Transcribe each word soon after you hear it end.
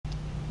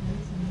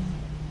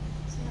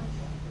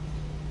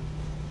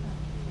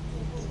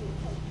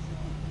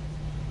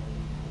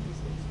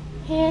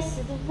Here's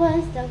to the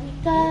ones that we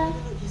got.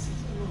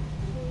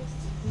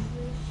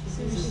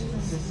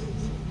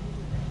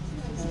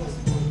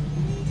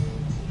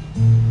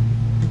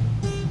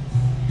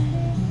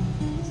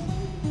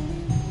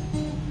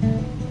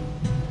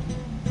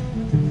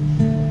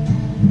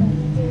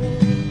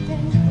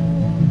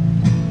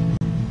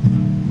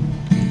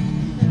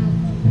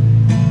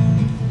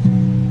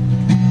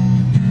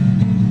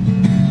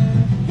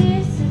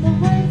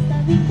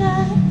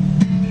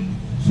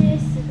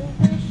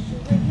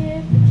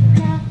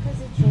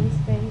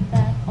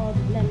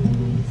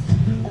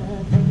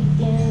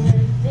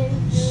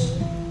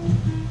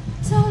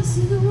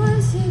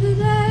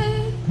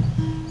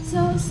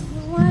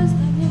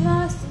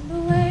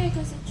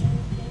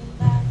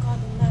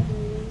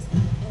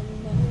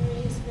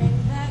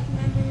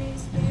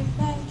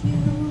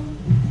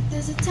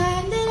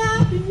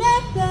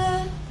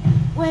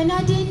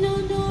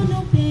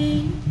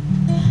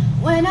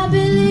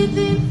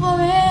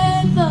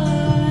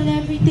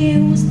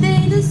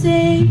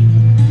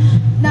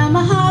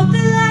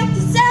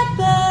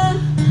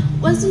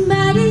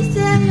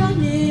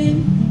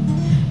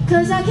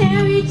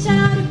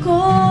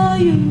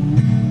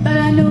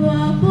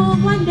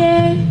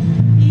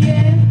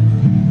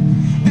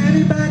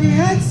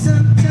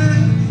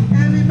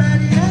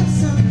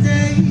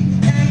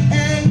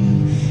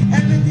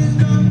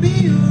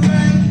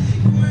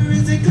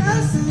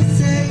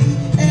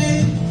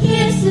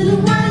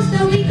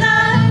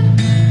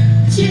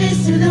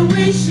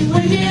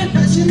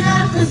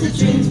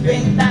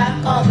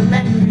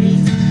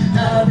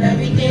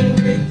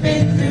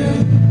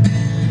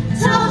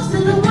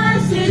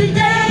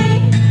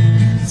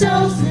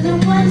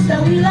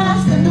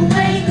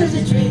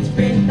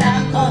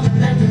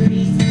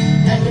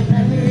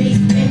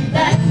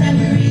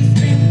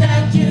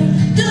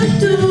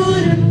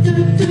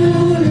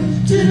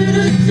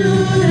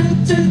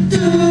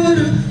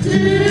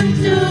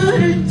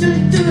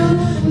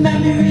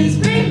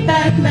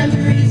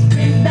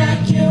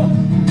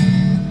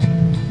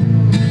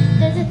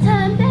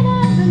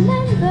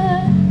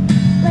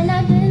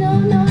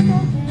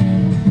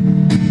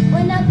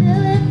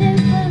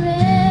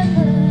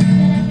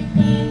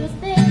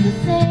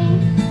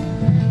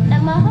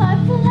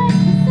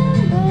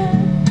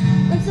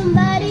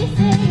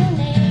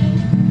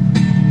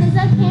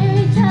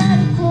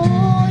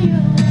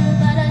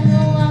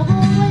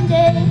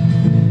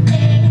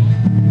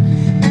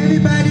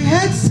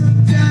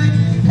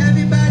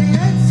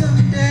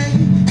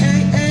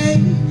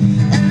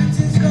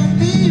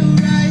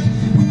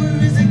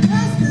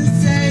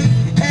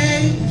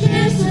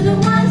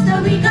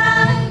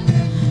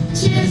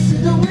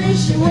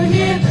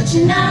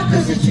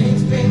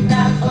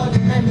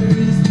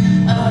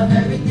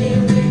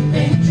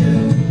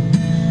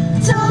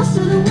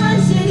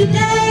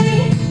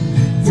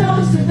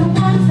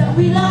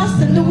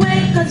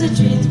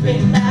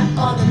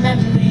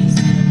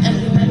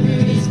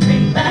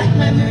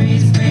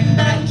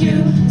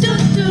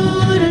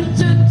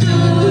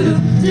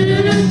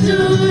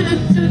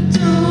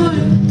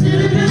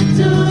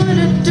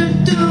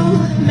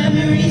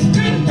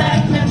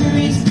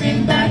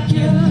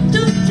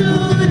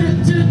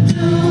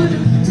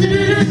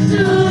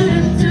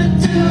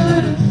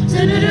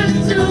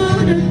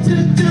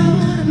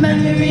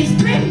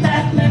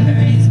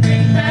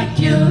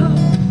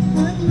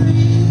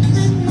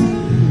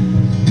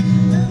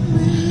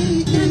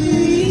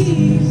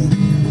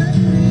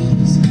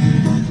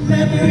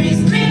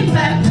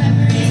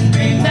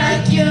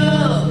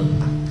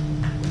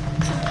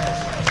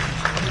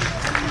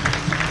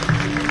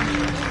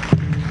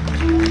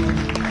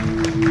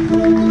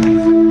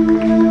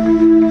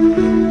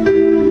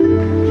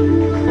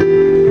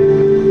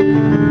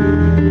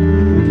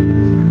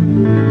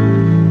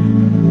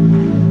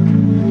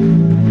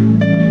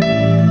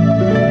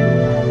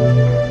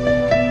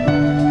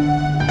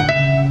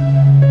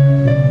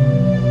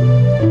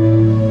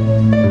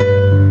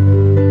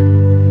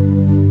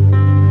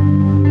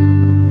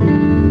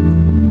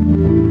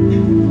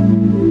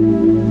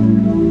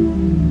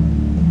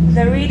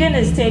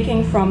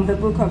 From the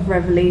book of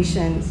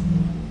Revelations,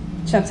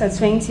 chapter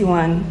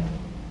 21,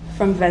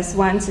 from verse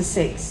 1 to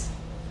 6.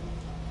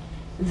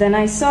 Then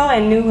I saw a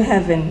new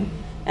heaven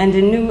and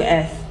a new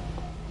earth,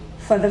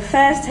 for the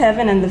first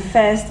heaven and the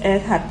first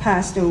earth had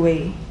passed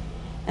away,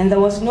 and there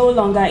was no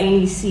longer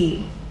any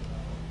sea.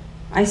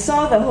 I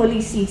saw the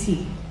holy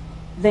city,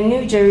 the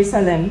new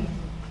Jerusalem,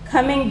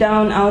 coming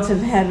down out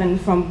of heaven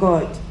from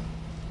God,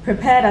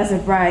 prepared as a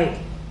bride,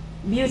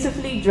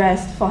 beautifully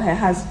dressed for her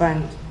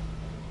husband.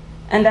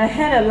 And I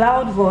heard a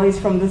loud voice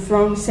from the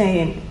throne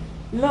saying,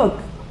 "Look,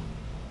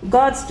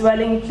 God's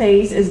dwelling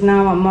place is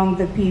now among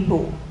the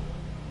people,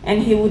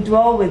 and he will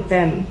dwell with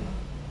them.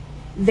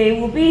 They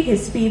will be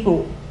his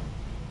people,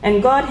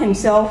 and God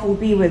himself will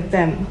be with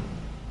them,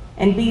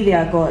 and be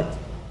their God.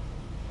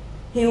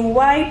 He will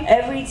wipe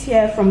every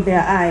tear from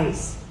their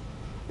eyes.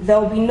 There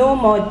will be no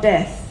more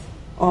death,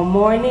 or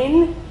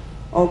mourning,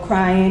 or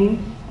crying,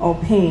 or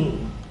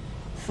pain,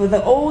 for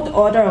the old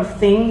order of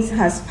things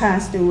has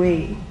passed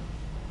away."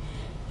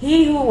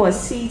 He who was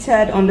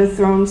seated on the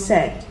throne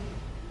said,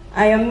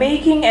 "I am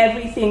making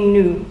everything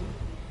new."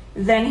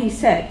 Then he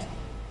said,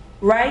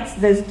 "Write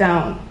this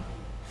down,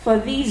 for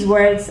these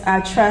words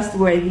are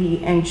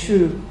trustworthy and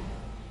true."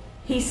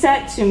 He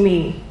said to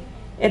me,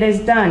 "It is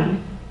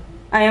done.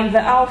 I am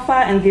the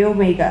Alpha and the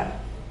Omega,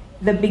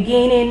 the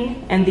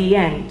beginning and the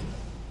end.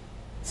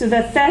 To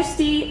the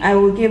thirsty I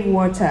will give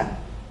water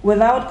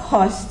without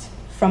cost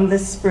from the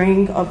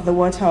spring of the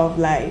water of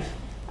life."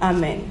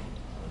 Amen.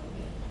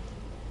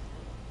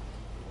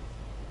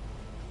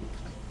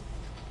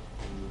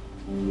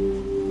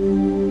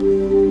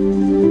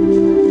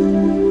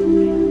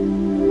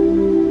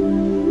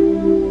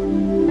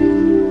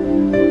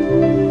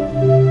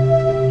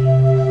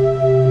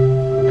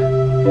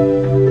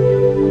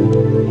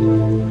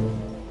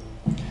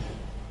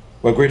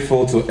 We're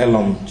grateful to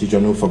Elam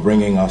Jijonu for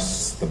bringing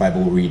us the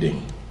Bible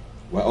reading.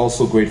 We're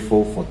also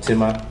grateful for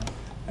Tima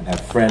and her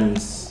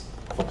friends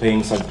for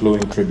paying such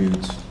glowing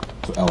tribute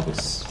to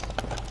Elvis.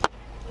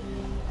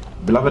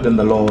 Beloved in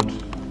the Lord,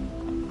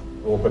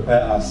 we will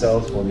prepare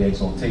ourselves for the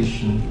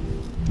exaltation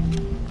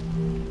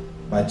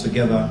by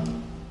together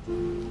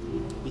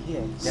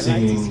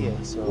singing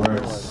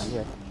words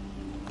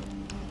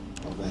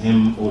of the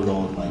hymn, O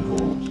Lord my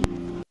God.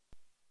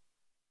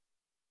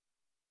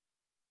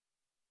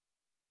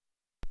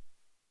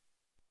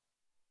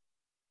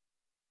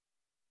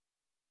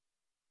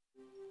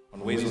 On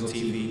Wazo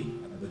TV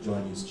and the Joy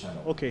News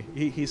channel. Okay,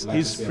 he's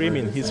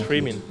framing. He's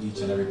framing.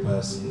 Each and every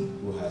person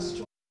who has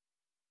joined.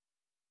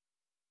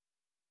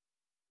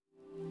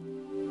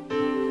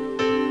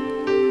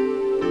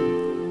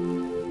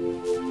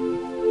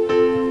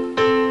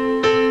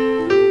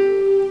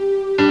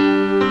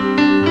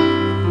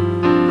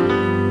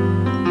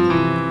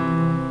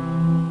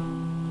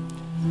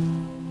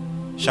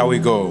 Shall we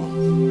go?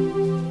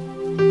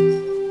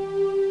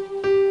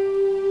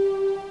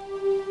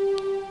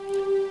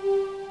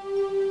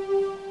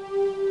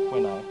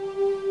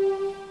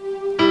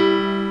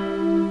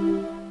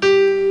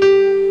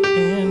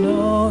 In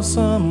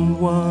awesome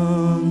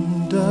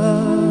wonder,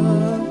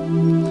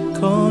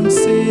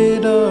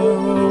 consider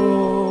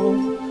all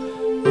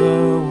the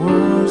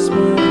words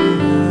my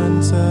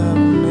hands have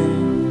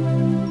made.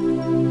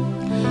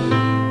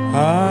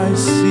 I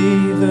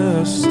see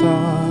the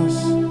stars,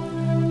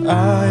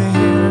 I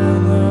hear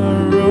the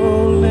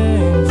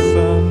rolling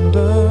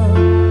thunder.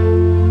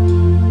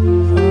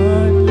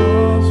 I go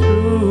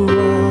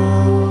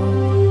throughout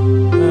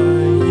the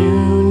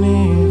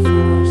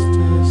universe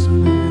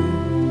display,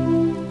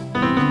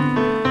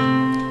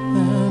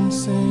 and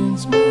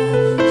since my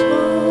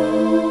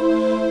soul,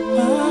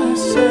 my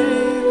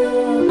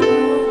Savior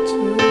God to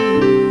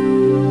thee,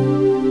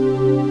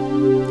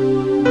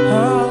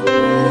 how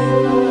great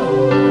thou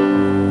art,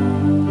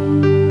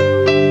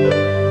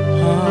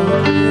 how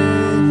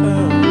great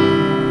thou art.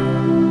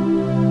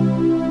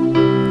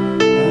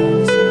 And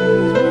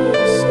since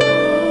my soul,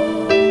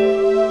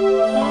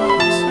 my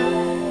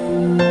Savior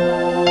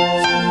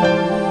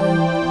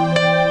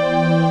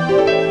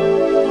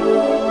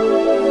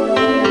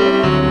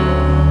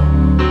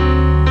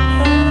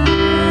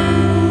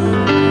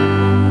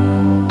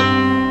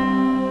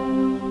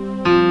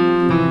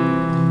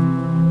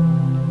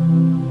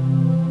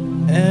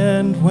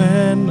And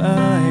when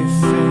I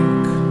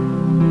think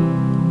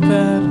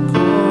that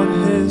God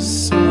his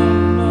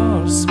Son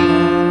are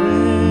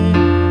sparing,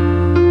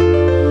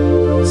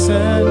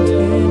 sent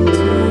him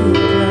to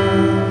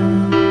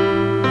die,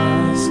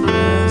 I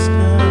scarce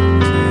can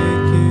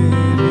take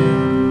it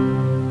in,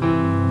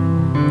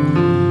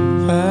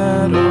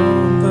 that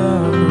on the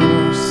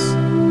cross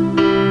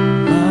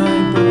my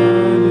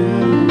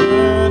burden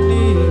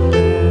gladly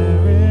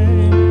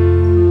bearing,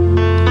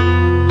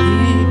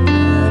 he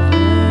bled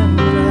and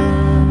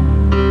died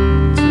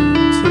to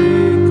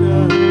take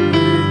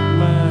away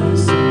my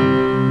sin.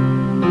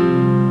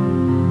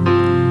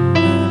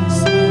 And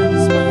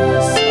since my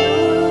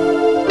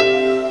soul,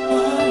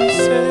 my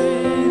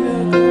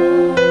Savior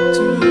God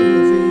to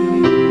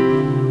thee,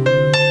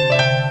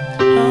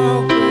 how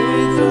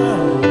great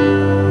thou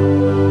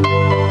art,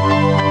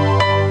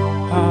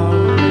 how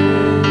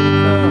great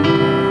thou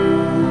art.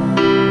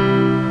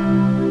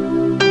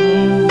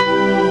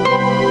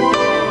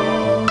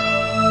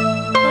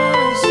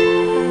 My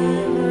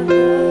Savior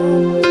God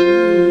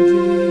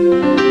to thee,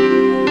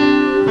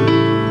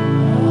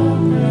 how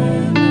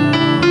great thou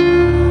art,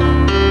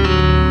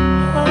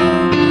 how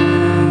great.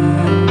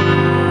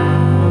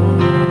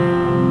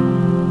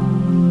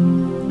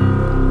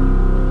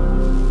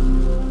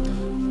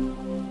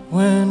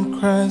 When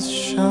Christ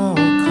shall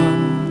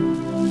come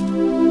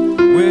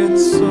with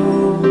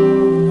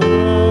soul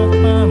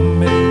acclamation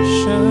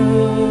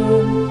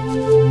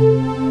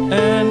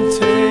and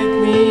take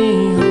me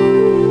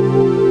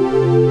home,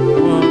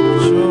 what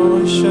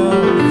joy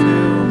shall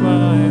fill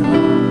my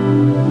heart?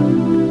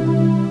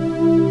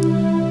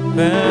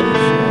 Then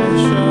I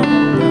shall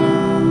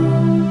bow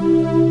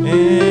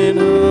in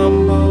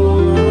humble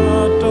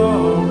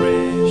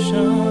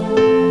adoration,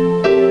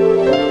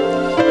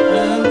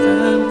 and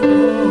then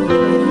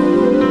glory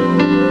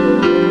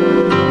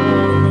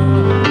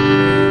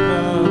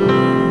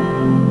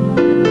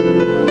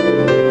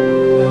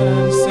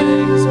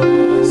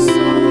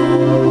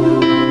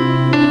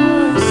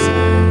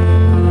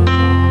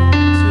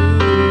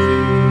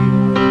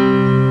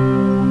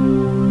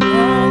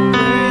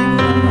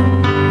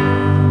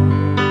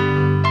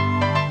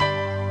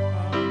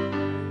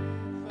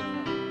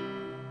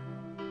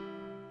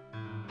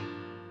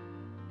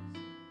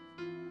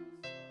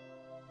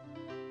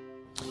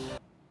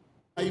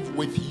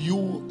with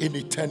you in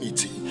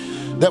eternity.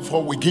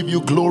 Therefore, we give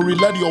you glory.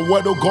 Let your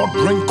word, oh God,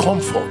 bring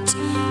comfort.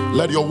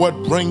 Let your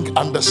word bring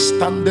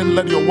understanding.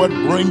 Let your word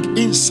bring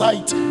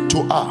insight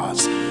to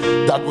us,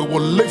 that we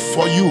will live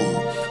for you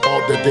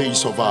all the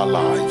days of our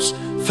lives.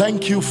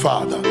 Thank you,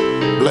 Father.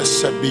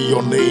 Blessed be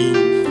your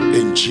name.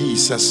 In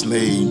Jesus'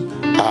 name,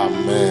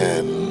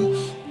 amen.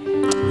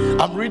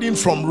 I'm reading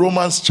from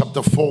Romans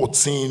chapter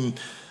 14,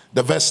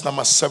 the verse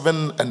number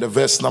 7 and the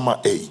verse number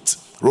 8.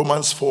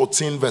 Romans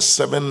 14, verse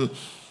 7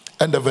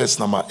 and the verse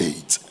number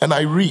 8. And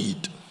I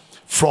read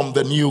from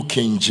the New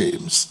King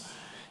James.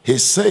 He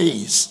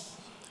says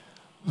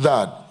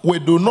that we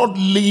do not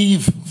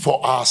live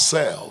for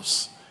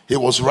ourselves. He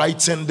was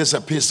writing this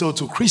epistle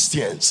to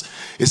Christians.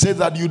 He said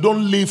that you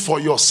don't live for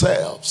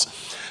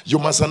yourselves. You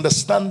must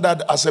understand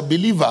that as a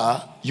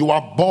believer, you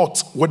are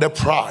bought with a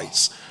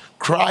price.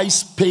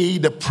 Christ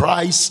paid the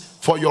price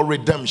for your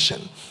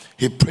redemption.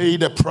 He paid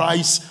the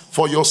price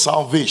for your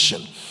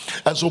salvation.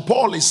 And so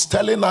Paul is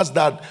telling us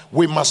that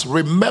we must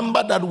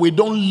remember that we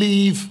don't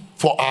live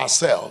for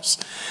ourselves.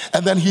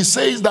 And then he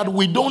says that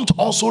we don't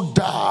also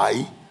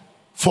die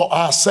for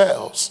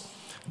ourselves.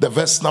 The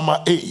verse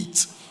number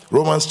 8,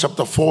 Romans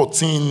chapter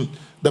 14,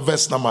 the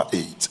verse number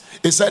 8.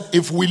 It said,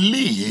 if we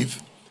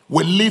live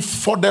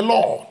for the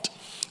Lord.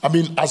 I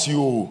mean, as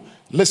you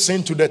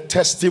listen to the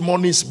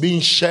testimonies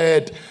being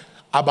shared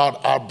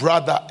about our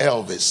brother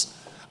Elvis,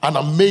 an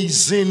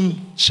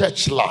amazing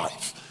church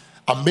life,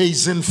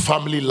 amazing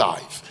family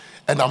life,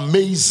 an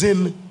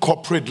amazing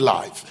corporate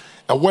life,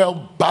 a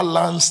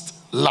well-balanced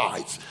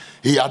life.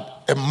 He had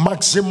a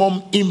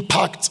maximum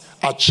impact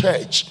at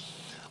church,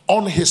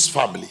 on his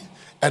family,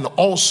 and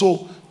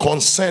also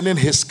concerning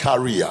his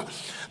career.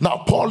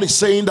 Now, Paul is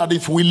saying that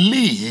if we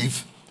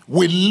live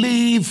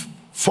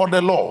for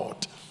the Lord.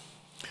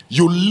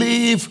 You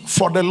live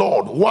for the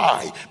Lord.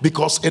 Why?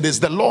 Because it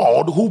is the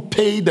Lord who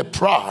paid the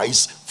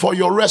price for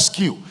your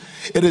rescue.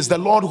 It is the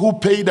Lord who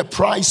paid the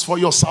price for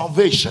your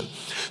salvation.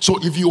 So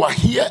if you are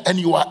here and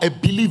you are a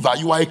believer,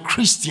 you are a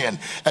Christian,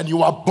 and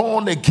you are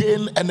born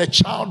again and a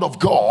child of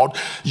God,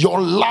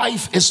 your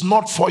life is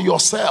not for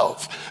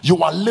yourself. You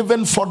are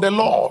living for the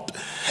Lord.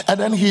 And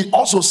then he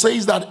also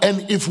says that,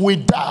 and if we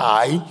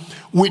die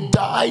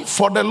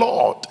for the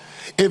Lord.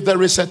 If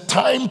there is a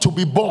time to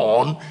be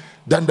born,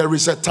 then there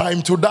is a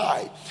time to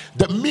die.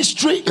 The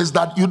mystery is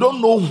that you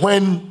don't know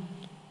when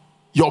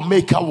your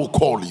maker will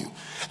call you.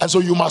 And so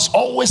you must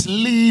always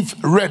live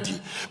ready,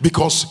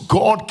 because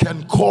God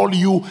can call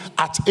you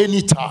at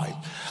any time.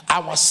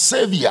 Our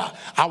Savior,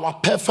 our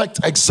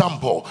perfect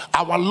example,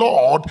 our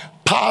Lord,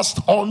 passed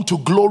on to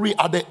glory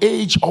at the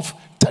age of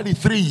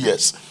 33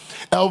 years.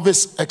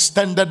 Elvis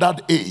extended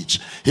that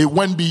age. He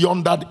went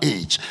beyond that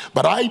age.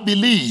 But I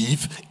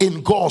believe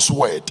in God's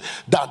word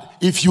that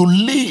if you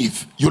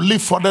live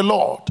for the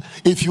Lord.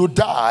 If you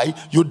die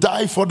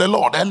for the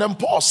Lord. And then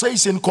Paul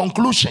says in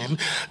conclusion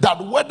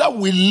that whether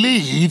we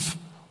live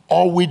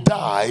or we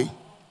die,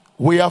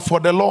 we are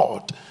for the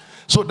Lord.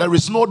 So there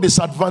is no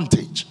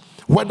disadvantage.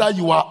 Whether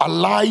you are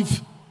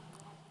alive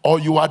or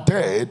you are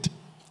dead,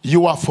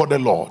 you are for the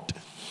Lord.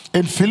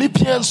 In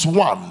Philippians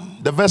 1,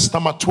 the verse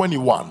number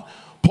 21,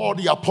 Paul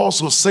the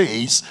apostle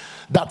says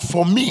that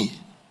for me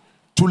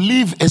to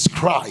live is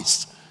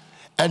Christ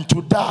and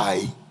to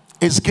die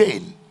is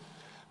gain.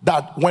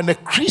 That when a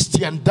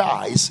Christian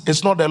dies,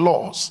 it's not a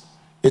loss,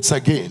 it's a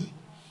gain.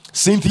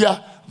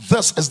 Cynthia,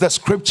 this is the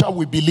scripture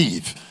we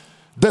believe.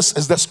 This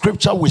is the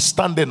scripture we're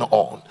standing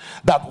on.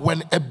 That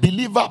when a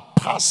believer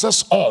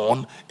passes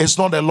on, it's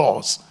not a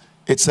loss,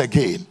 it's a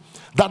gain.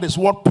 That is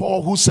what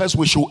Paul, who says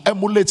we should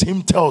emulate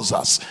him, tells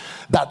us.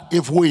 That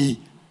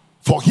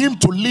for him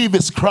to live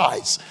is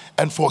Christ,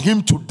 and for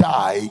him to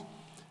die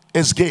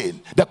is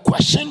gain. The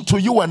question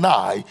to you and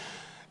I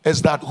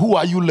is that, who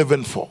are you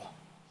living for?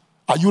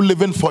 Are you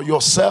living for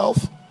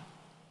yourself,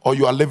 or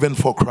you are living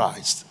for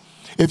Christ?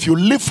 If you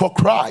live for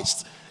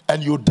Christ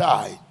and you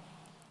die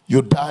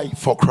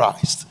for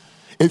Christ.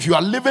 If you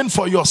are living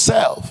for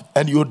yourself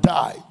and you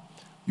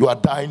are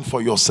dying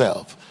for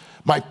yourself.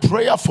 My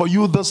prayer for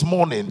you this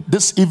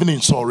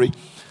evening,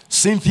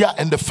 Cynthia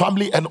and the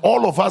family and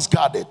all of us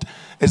gathered,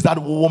 is that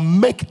we will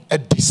make a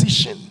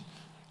decision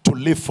to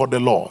live for the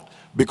Lord,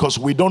 because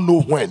we don't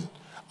know when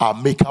our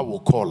maker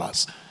will call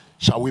us.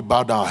 Shall we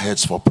bow down our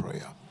heads for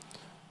prayer?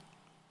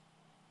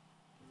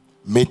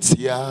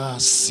 Metia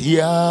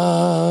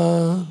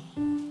sia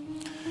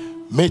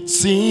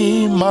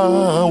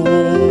metima wo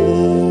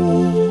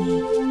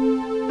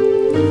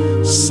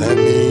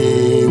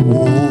semi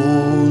wo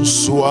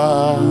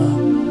swa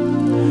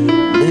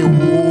me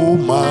wo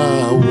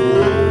ma wo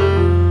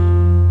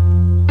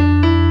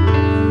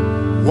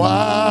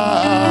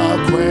wa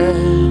kwe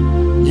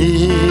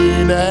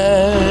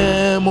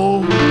inemo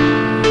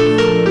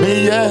me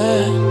ye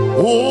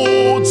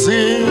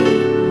uti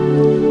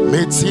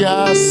metia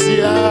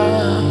sia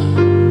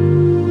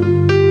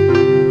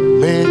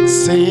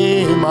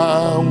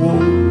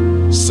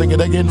sing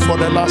it again for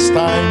the last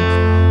time.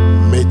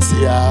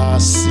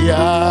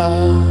 Metiasia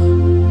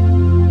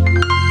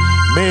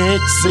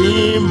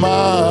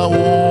Metsimawo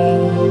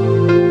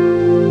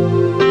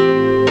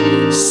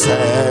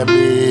Se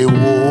mi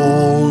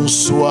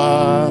wuswa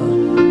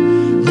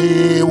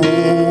mi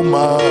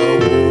wuma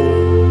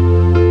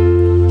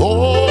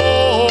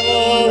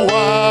oh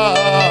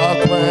wa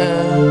kwe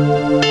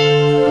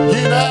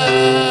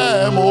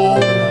inemo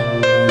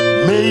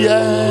mi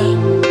ye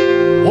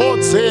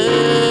wote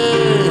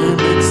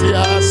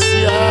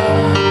mitiasia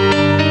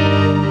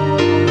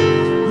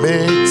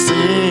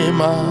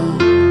mitima.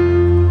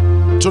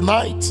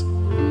 Tonight,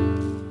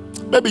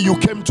 maybe you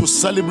came to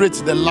celebrate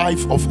the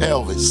life of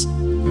Elvis,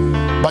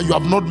 but you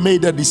have not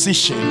made a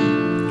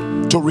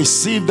decision to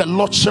receive the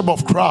Lordship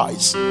of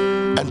Christ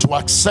and to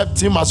accept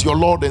Him as your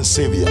Lord and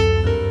Savior.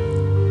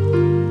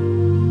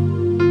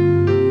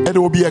 It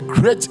will be a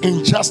great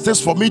injustice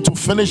for me to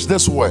finish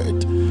this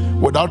word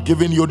without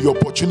giving you the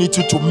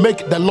opportunity to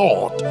make the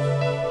Lord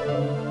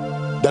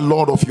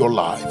of your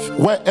life.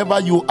 Wherever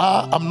you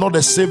are, I'm not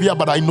a Savior,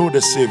 but I know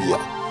the Savior.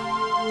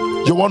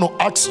 You want to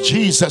ask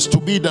Jesus to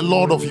be the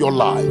Lord of your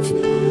life.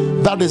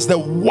 That is the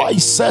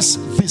wisest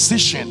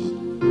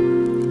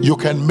decision you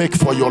can make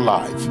for your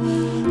life.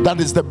 That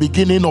is the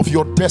beginning of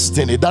your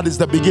destiny. That is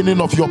the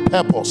beginning of your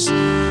purpose.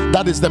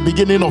 That is the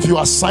beginning of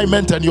your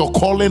assignment and your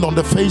calling on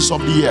the face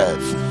of the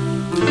earth.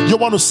 You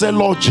want to say,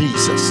 Lord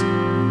Jesus,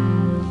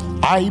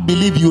 I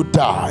believe you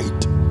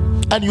died,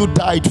 and you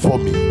died for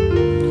me.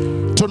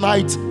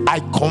 Tonight, I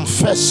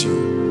confess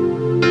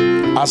you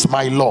as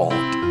my Lord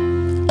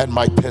and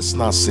my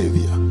personal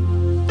Savior.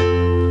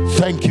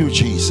 Thank you,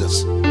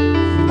 Jesus.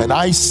 And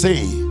I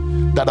say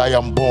that I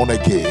am born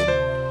again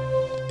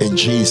in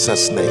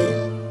Jesus'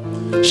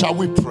 name. Shall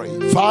we pray?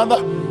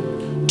 Father,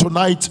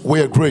 tonight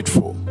we are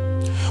grateful.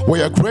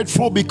 We are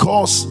grateful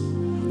because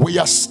we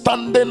are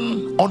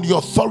standing on the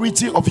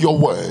authority of your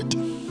word,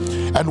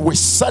 and we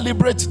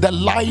celebrate the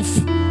life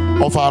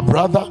of our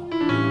brother,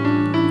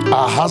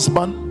 our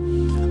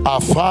husband, our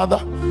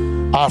father,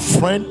 our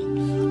friend,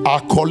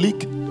 our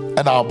colleague,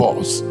 and our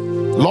boss.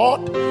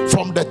 Lord,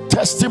 from the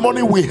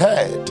testimony we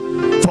heard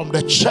from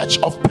the church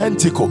of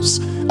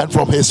Pentecost and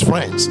from his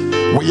friends,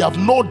 we have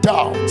no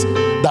doubt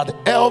that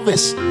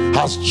Elvis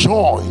has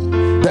joined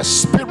the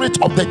spirit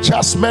of the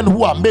just men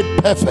who are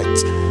made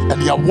perfect,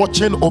 and they are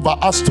watching over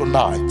us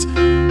tonight.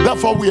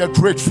 Therefore, we are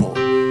grateful.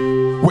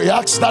 We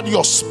ask that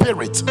your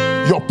spirit,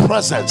 your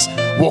presence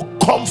will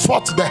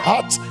comfort the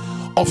heart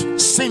of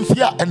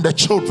Cynthia and the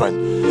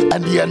children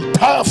and the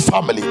entire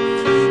family.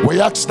 We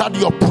ask that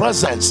your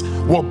presence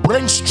will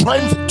bring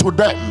strength to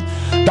them,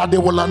 that they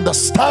will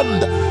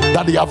understand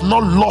that they have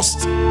not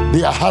lost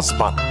their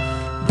husband,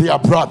 their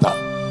brother,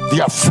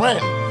 their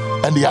friend,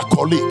 and their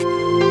colleague,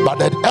 but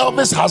that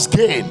Elvis has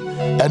gained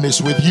and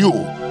is with you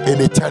in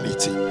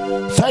eternity.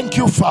 Thank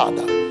you,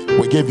 Father.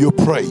 We give you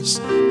praise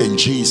in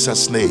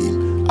Jesus'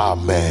 name.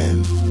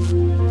 Amen.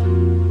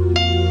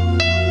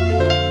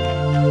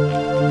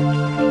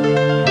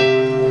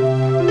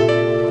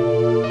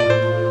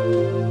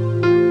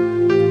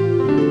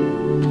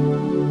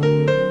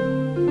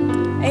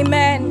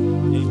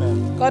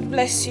 God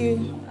bless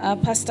you,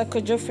 Pastor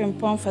Kojo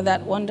Frimpong, for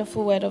that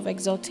wonderful word of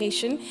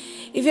exaltation.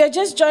 If you're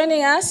just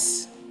joining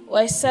us,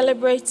 we're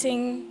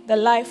celebrating the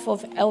life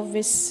of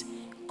Elvis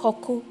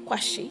Koku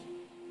Kwashie.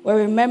 We're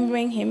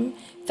remembering him,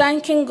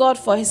 thanking God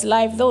for his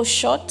life, though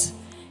short,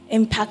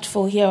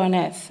 impactful here on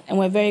earth. And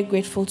we're very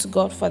grateful to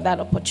God for that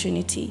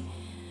opportunity.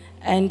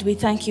 And we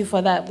thank you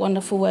for that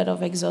wonderful word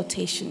of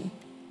exaltation.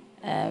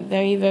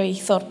 Very, very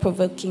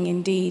thought-provoking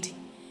indeed.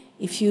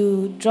 If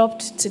you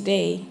dropped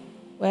today,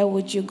 where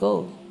would you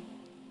go?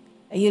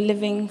 Are you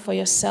living for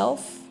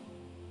yourself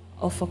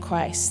or for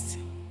Christ?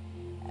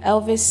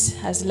 Elvis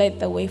has led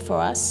the way for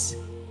us.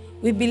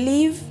 We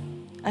believe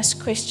as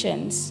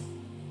Christians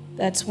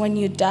that when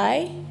you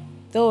die,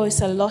 though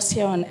it's a loss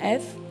here on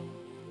earth,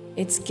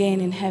 it's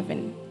gain in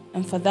heaven.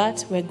 And for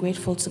that, we're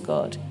grateful to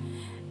God.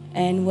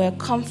 And we're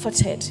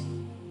comforted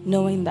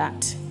knowing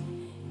that,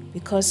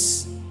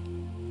 because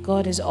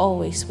God is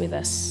always with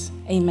us.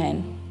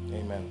 Amen.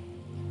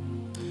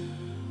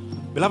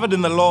 Beloved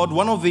in the Lord,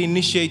 one of the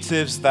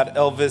initiatives that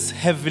Elvis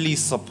heavily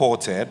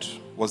supported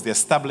was the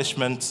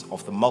establishment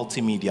of the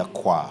multimedia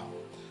choir.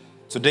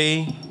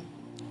 Today,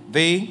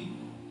 they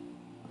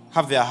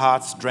have their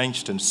hearts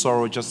drenched in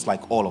sorrow just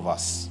like all of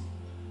us.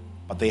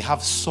 But they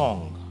have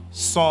song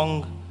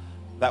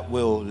that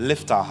will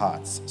lift our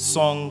hearts,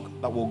 song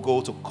that will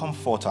go to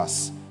comfort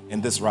us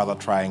in this rather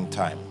trying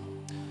time.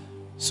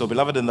 So,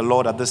 beloved in the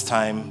Lord, at this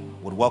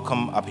time, would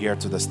welcome up here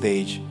to the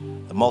stage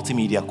the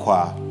multimedia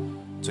choir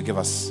to give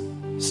us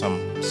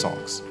some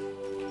songs.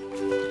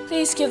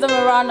 Please give them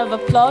a round of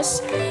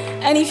applause.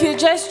 And if you're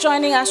just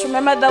joining us,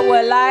 remember that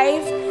we're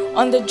live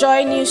on the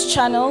Joy News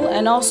channel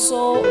and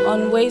also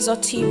on Wazer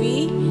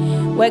TV.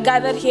 We're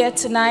gathered here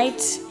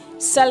tonight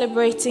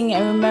celebrating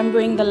and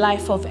remembering the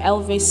life of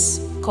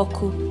Elvis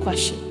Koku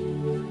Kwashie.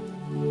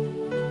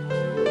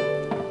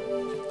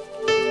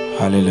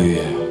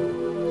 Hallelujah.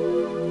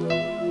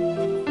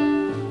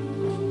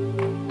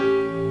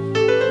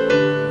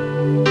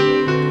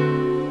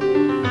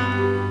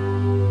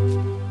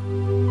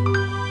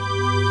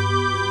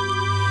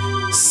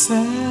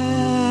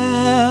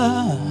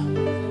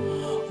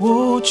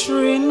 Oh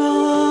Trina,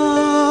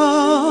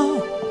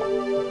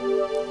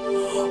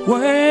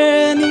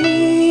 when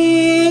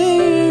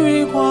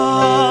he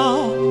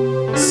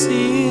was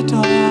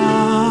Sita,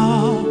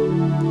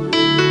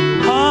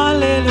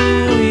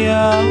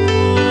 hallelujah,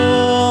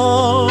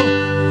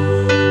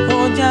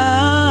 oh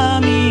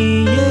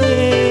Nyami,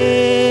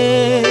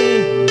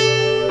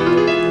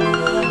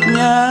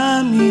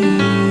 Nyami,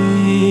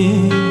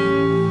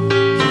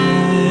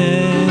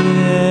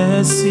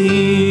 Kesi.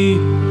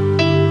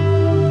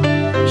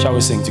 Shall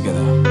we sing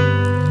together?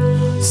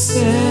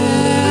 Say,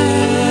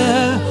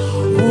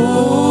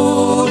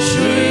 oh,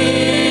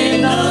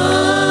 Trina,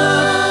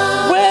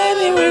 when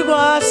he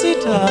was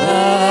it, oh,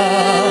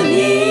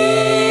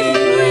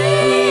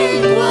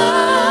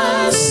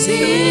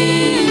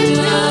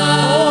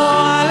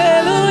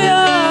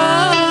 hallelujah,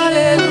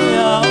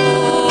 hallelujah,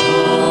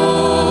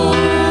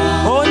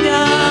 oh,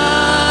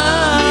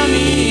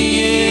 Nyami,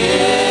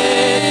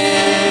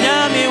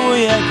 Nyami, we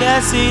are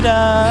Cassida.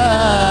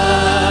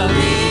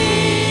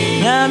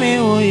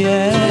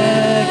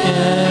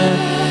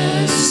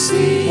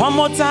 One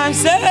more time,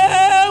 say,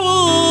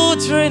 oh,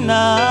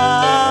 Trina.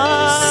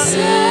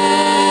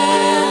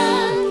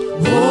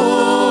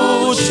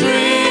 Oh,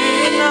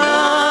 Trina.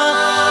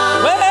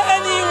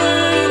 When you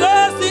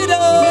lost it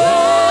all.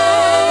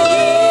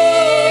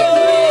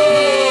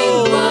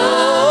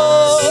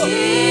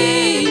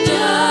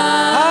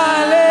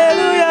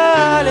 Hallelujah,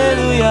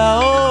 hallelujah.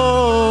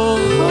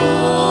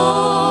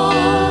 Oh,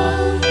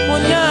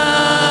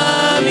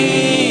 Nyami,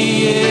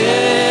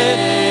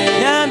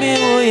 Nyami,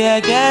 oh, yeah,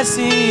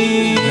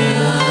 Cassie.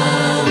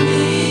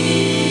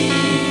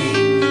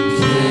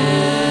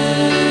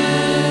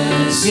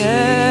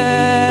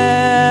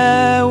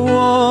 Yeah,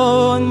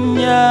 oh,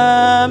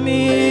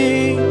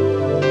 Nyami,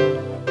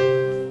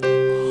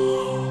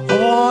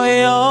 oh,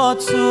 you're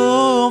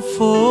too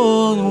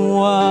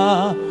full,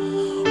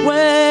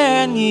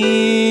 when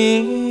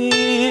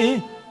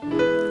you,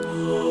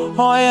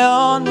 oh,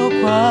 you're no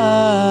kwa,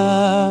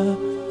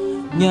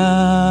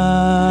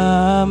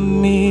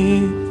 Nyami,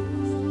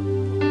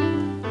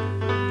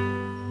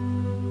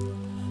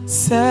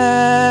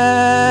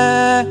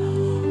 say,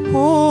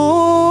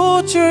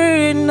 oh,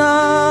 Trina,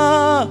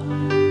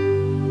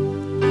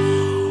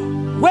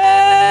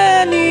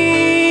 when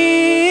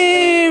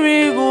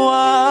irigwa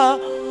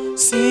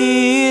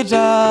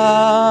sida,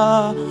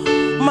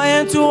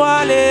 mayentu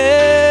hallelujah,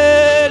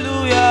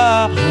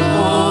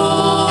 oh,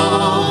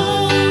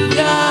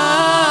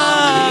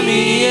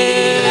 Nyami,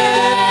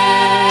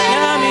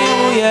 Nyami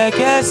uye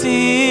kesi.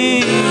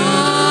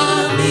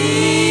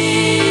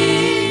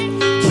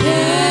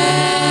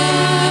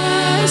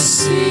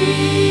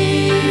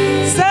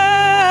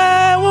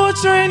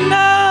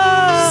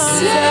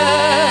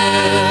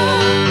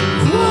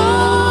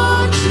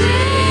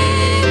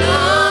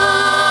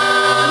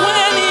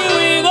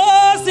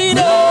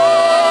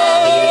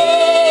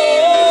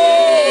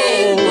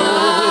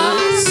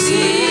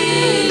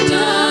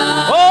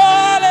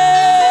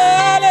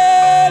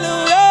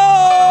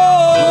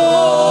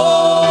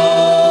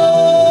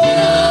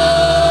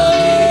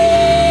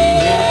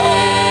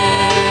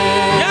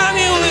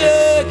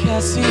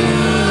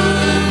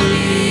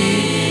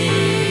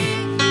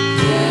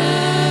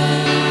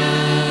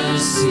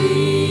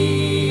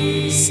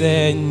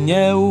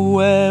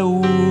 Senyewe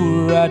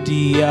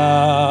uradia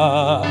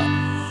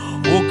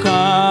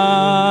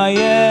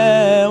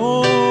ukaye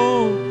o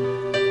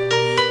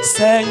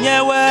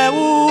Senyewe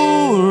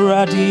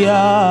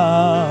uradia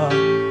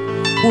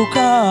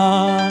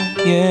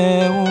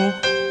ukaye o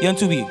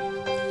Yantubi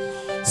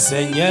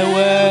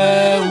Senyewe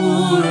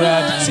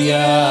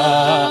uradia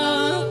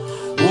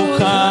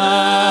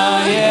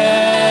ukaye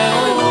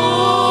o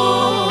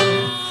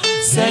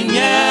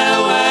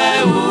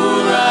Senyewe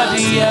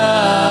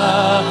uradia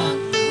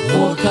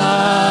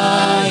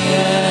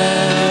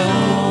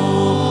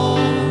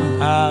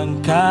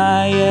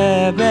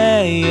Ankaye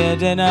beye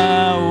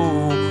dena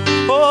o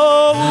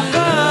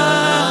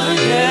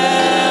kaye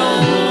o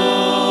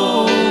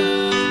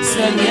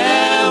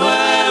senyewe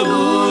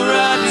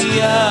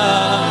uradia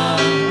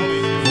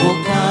o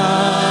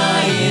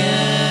kaye.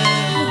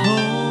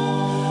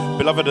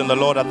 Beloved in the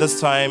Lord, at this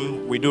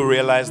time, we do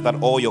realize that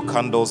all your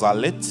candles are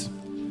lit.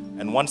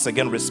 And once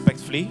again,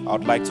 respectfully, I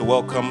would like to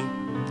welcome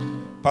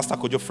Pastor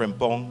Kojo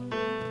Frempong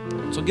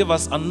to give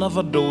us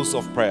another dose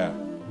of prayer.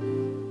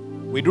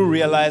 We do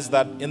realize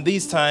that in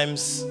these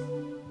times,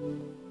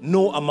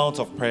 no amount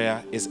of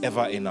prayer is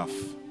ever enough.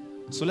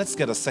 So let's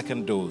get a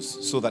second dose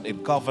so that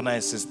it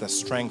galvanizes the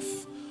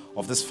strength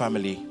of this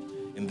family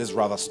in this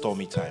rather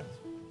stormy time.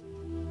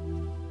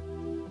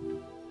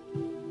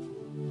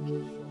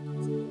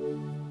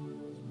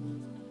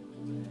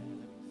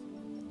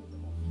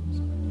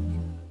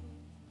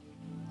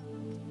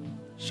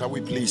 Shall we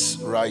please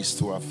rise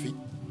to our feet?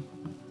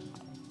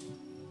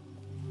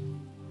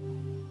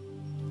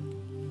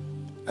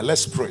 And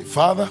let's pray.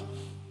 Father,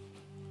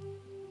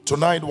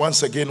 tonight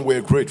once again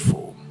we're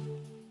grateful.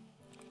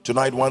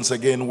 Tonight once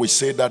again we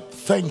say that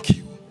thank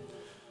you.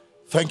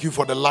 Thank you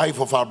for the life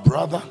of our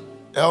brother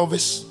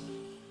Elvis.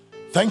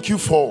 Thank you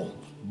for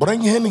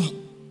bringing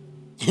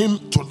him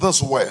to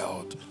this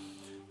world.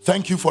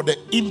 Thank you for the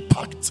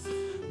impact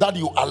that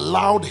you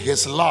allowed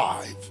his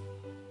life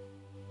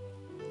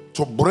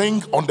to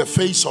bring on the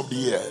face of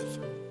the earth.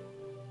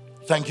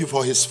 Thank you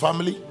for his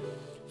family.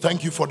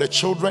 Thank you for the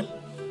children.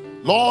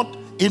 Lord,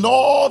 in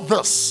all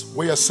this,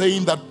 we are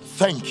saying that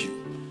thank you.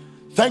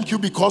 Thank you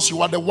because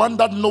you are the one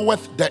that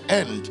knoweth the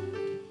end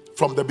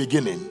from the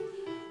beginning.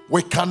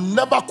 We can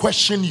never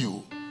question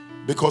you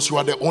because you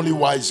are the only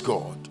wise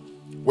God.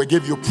 We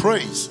give you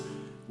praise.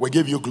 We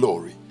give you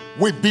glory.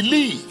 We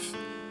believe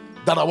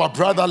that our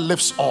brother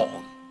lives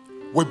on.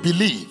 We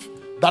believe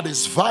that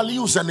his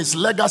values and his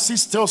legacy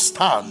still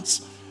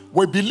stands.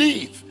 We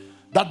believe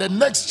that the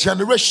next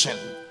generation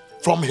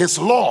from his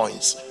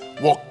loins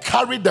will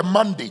carry the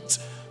mandate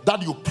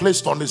that you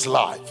placed on his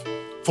life.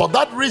 For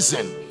that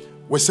reason,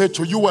 we say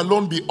to you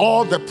alone be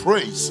all the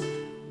praise,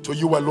 to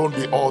you alone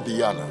be all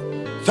the honor.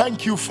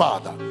 Thank you,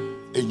 Father,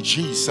 in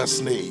Jesus'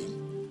 name.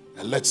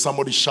 And let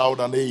somebody shout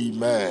an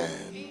amen.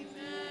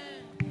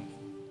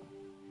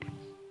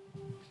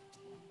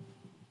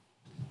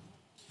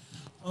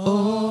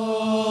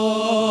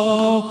 Oh,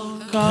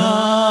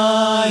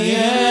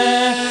 kaye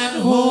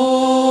hunti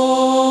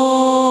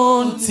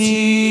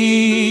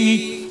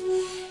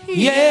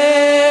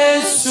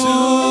Yesu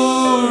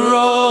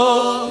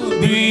ro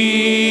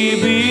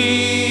bibi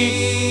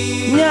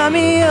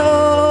nyami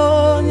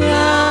o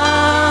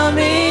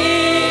nyami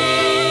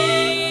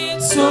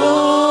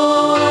sofo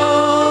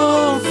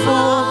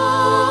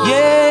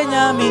ye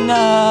nyami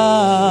na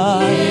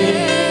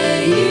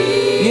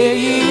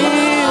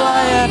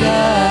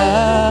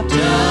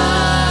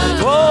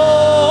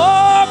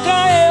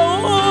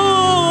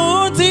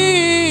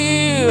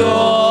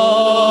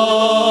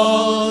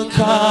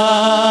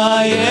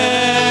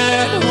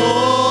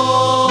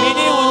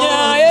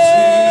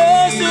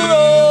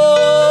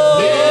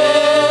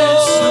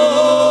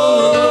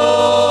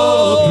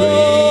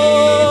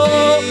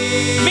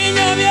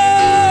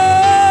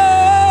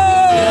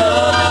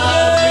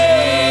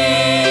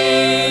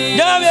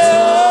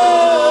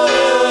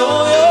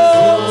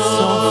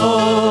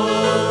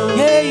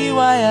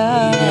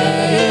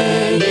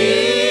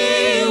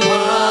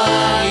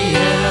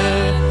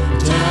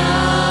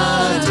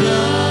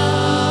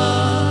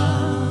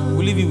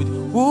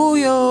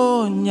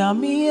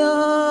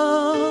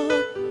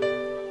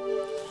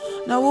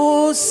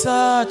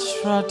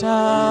Sachrata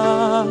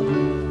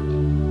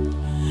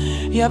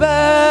Yabe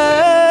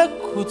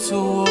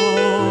kutu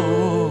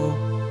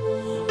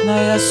na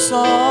ya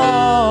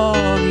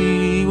sorry.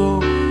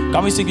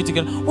 Can we sing it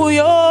together?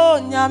 Uyo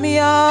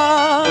nyamia,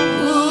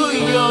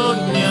 uyo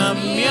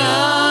nyamia,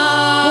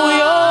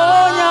 uyo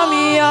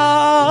nyamia,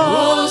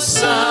 o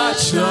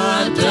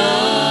sachrata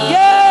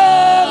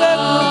Yabe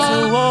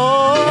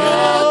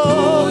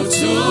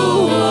kutu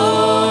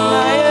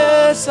na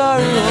ya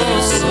sorry.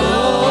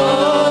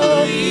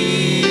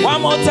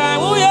 One more time,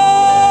 uyo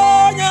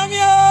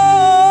nyamia,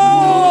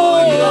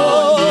 uyo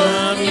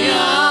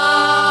nyamia,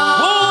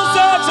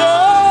 usacho,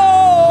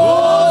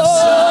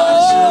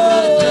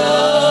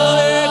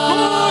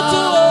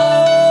 ekutu,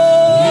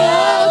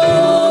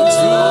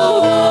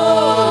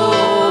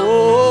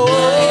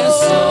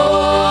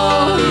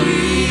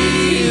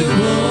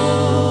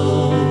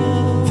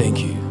 thank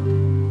you.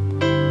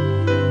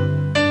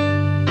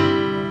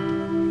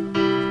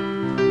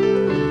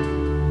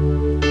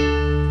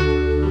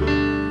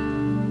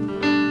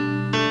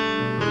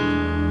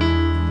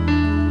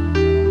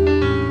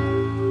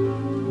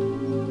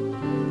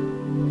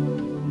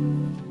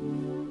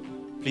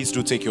 Please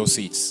do take your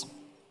seats.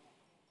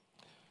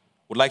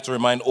 Would like to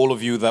remind all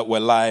of you that we're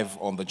live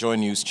on the Joy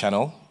News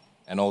channel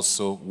and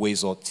also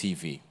Wazor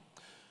TV.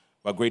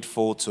 We're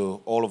grateful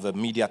to all of the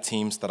media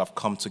teams that have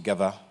come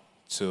together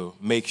to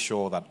make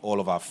sure that all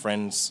of our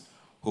friends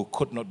who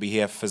could not be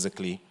here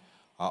physically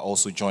are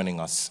also joining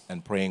us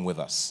and praying with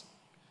us.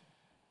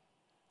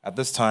 At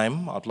this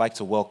time, I'd like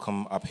to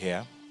welcome up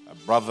here a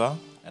brother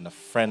and a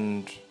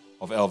friend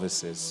of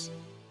Elvis's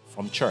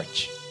from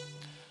church.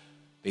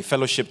 They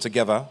fellowship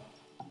together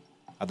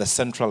at the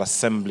Central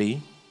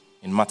Assembly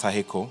in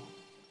Mataheko.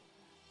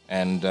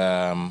 And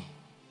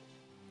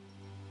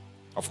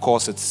of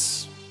course,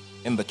 it's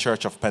in the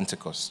Church of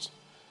Pentecost.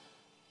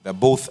 They're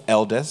both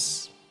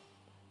elders,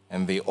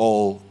 and they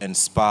all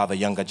inspire the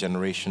younger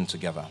generation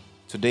together.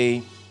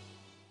 Today,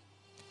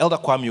 Elder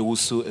Kwame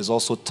Owusu is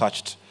also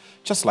touched,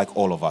 just like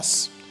all of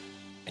us,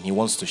 and he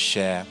wants to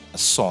share a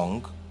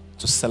song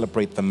to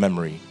celebrate the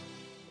memory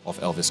of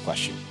Elvis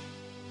Koku.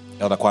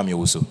 Elder Kwame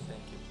Owusu.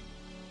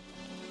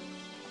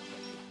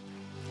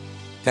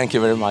 Thank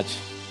you very much.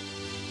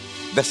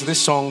 There's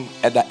this song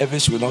that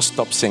Elvis will not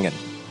stop singing.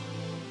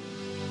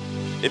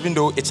 Even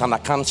though it's an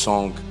account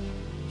song,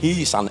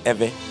 he is an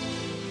Ever.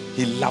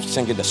 He loves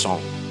singing the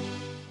song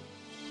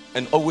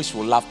and always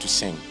will love to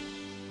sing.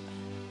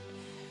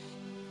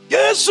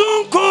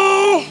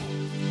 Yesunku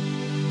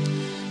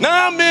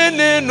na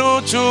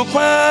menenu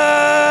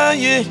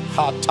tukwaye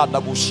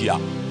hatadabushia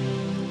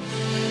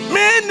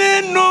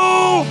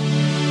menenu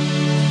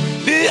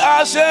the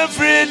ashe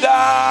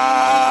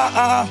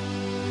frida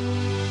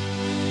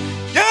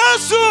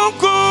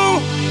sunku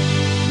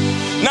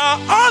na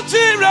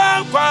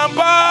ontira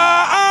kwamba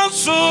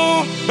ansu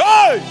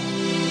hey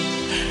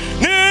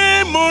ni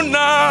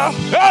muna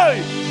hey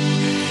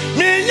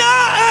minya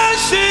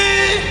eshi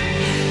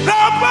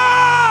rapa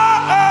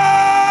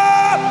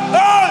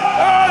hey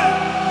hey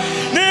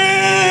ni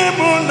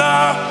muna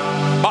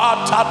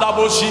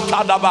batadabo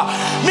shikadaba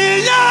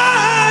minya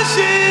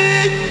eshi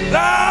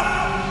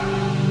rapa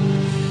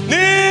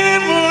ni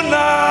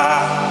muna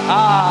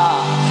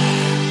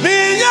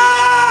minya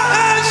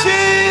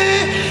eshi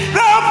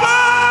rapa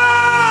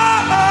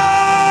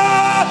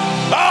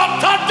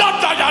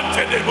batadada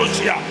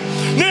yantenegosia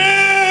ni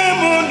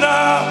muna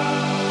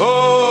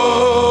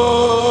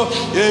oh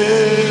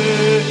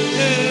yeah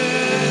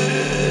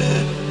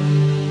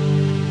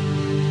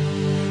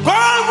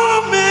kwa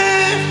me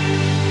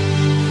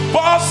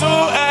posso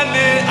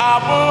any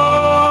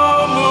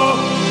abomu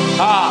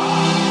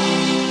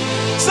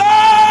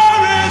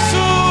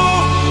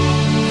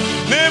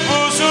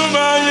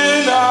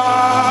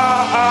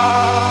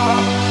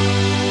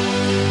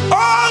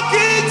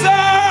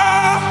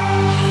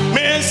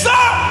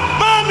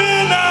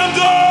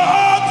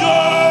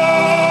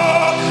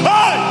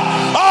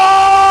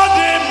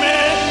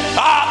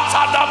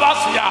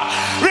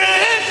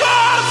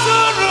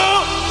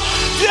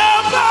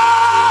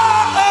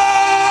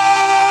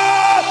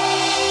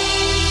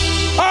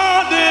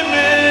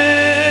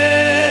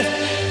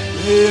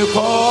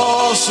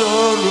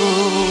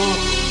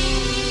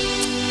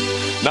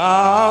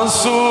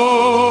Nansu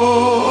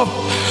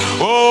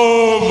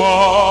Oma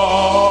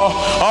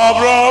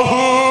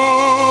Abrahu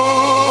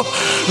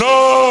no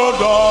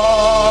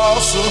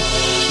dasu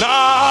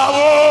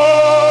Nawo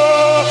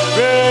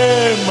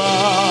Rema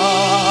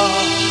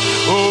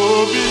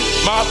Obi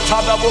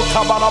Matadabo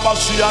Kabaraba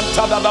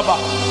Siantadaba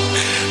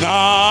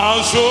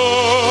Nansu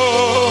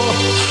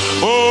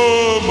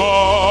Oma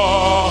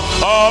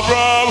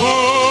Abrahu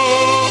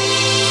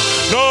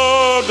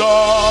no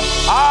dasu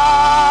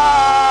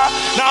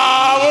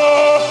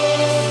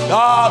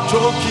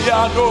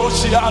Tokiano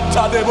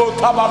Sianta Debo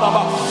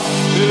Kabalaba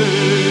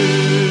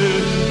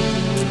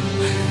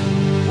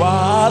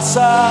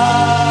Wasa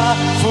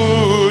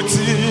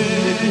Futi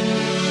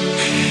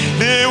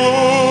Liwu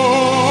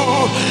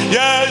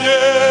Yeah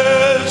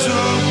Yesu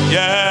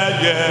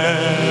Yeah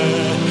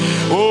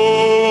Yeah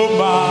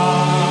Oma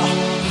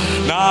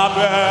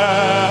Nabe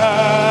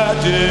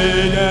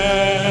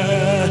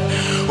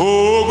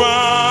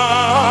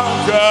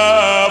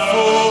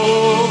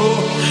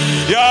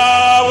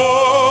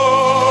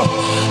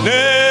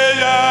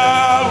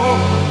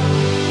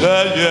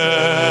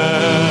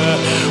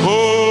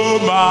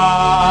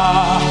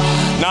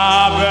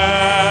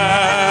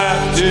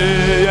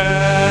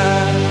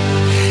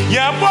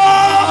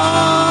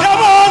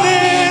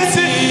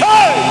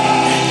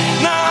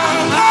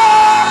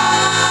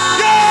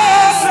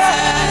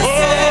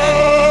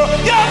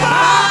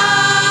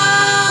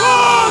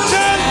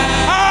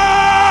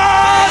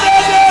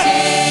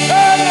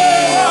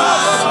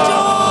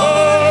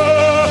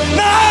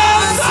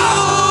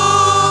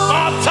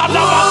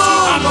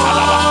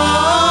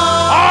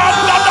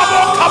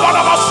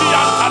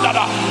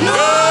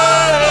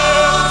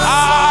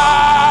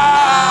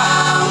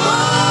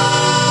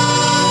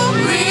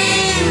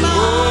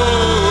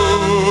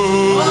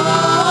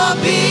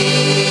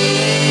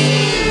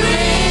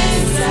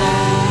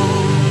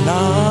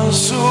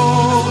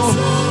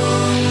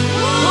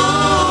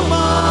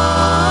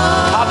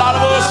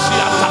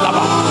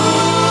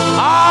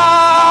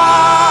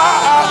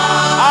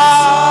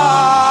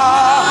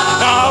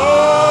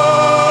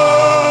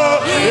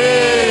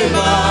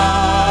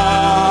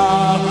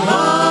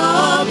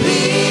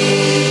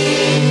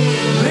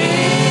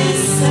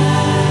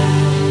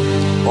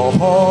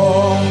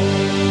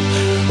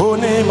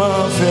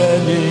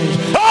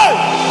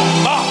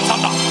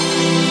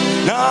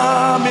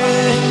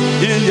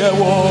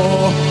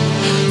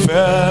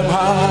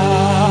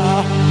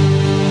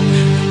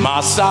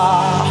Masa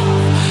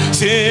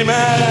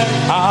Sime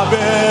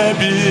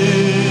Abebi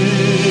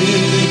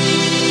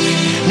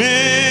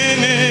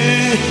Mini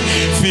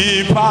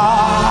Fipa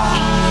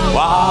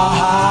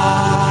Waha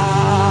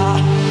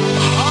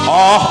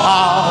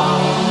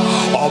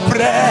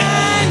Obre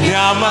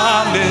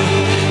Nyamane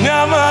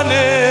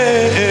Nyamane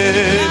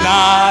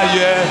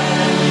Naye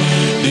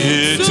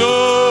Ito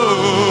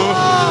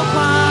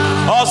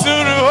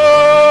Osuru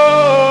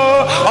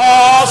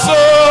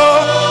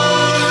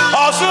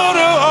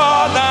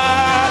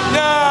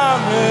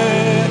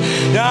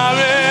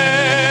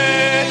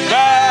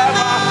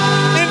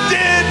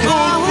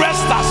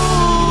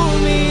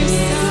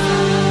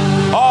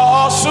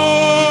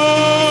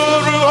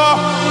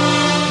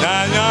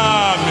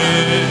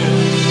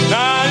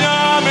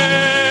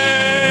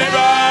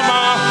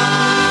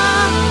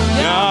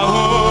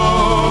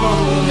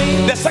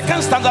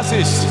stanza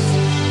says,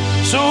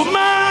 so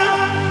man,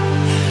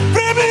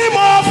 bring me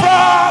more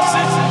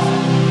process.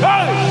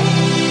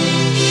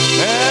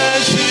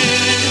 And she,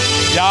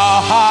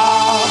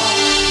 Yaha,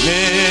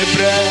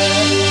 Libre,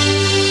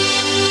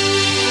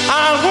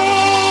 and who,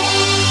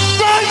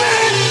 bring me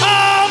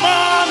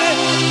Amane,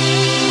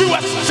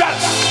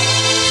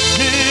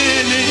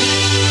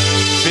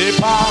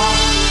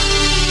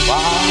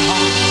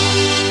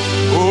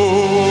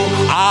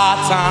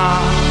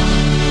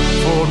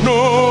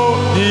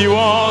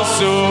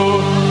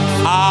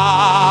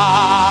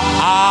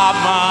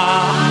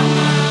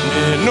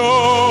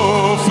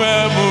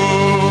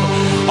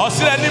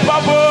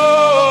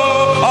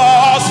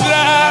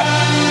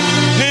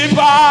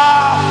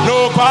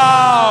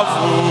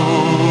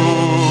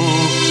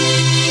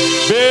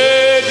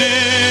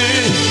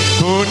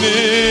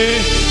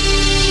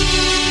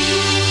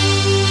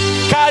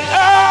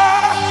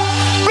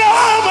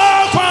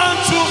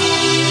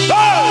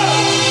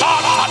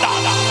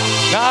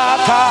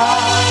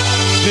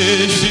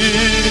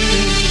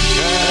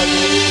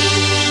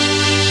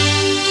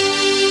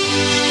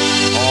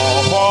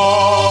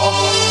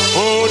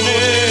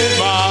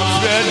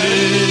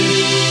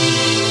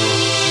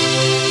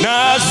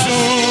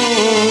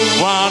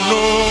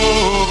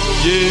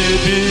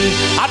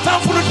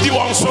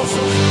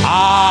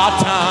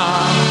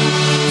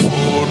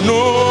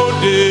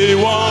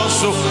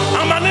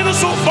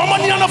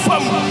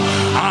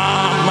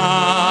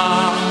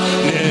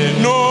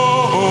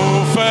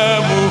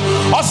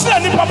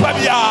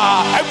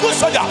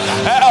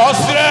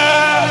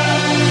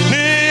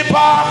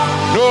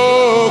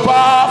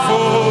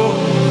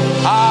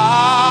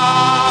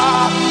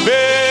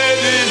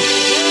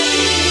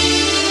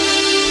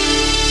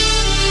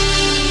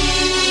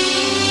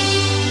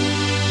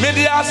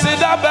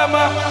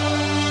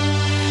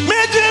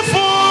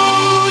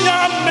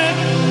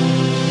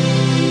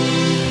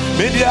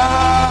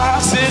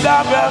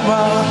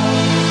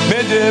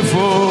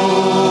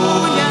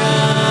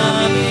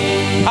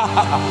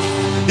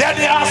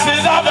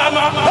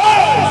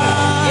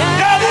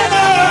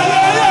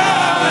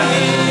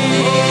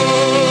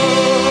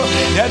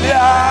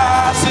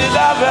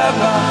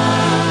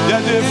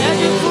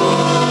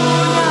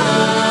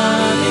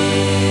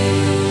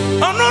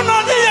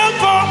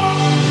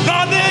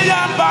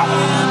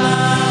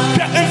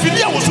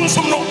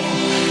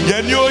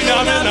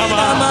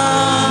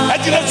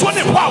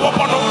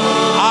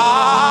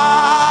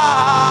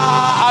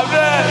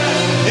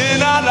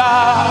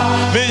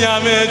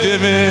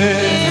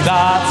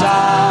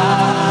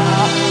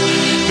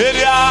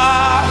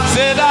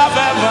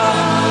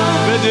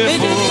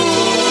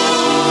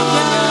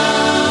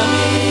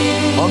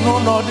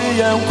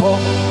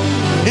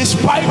 In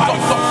spite of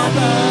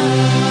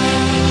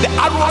the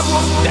arrows,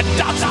 the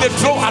darts they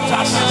throw at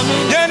us,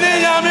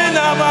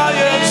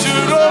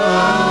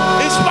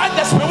 in spite of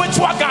the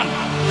spiritual gun,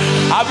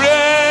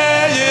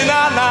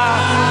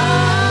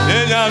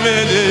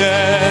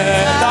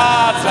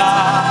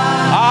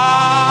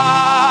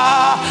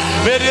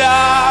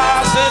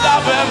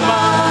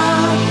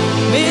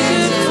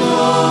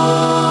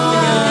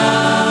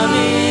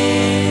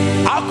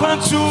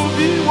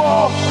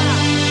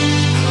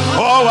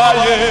 oh, I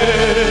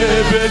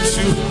bet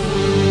you.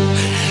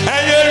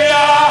 And you're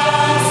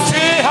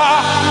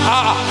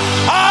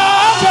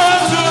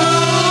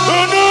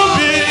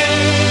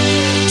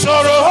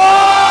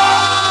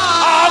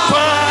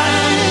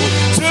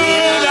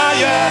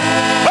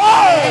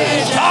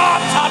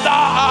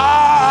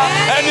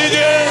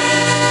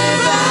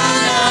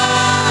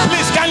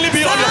please kindly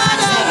be on your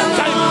feet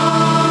now.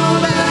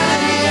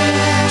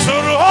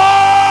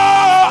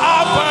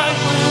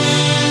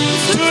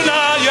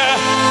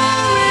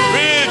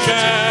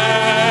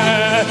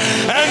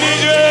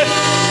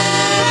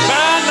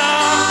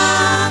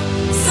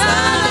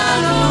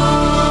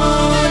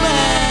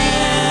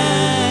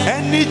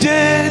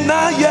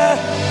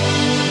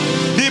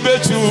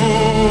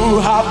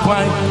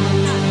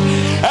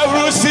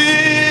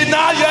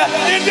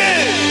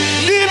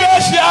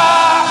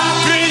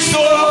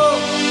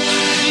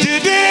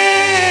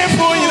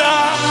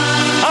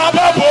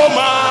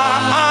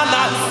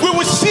 We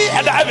will see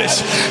at the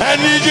Elvis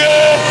and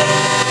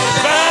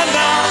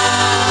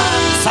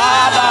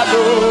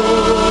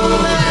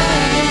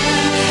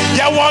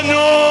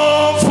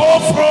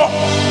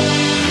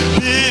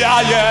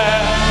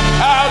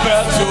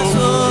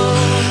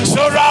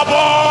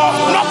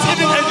not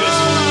even angels.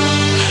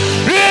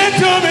 Read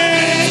to me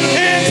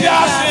in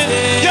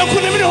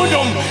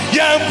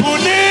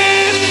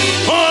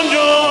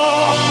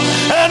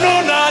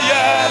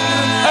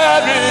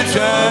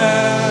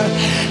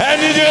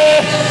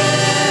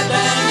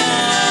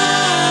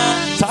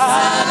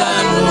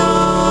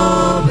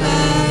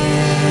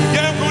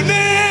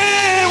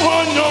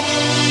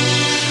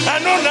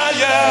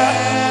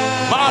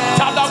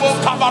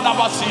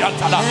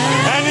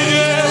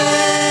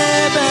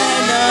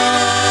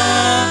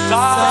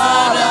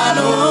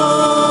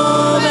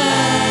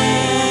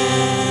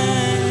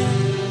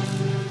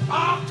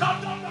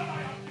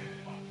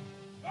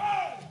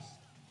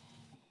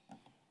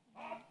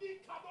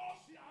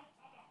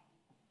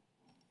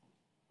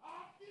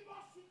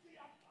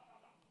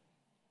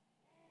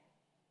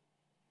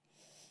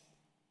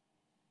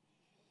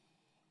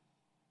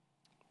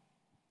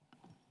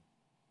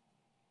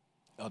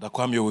Elder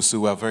Kwame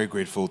Owusu, we are very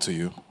grateful to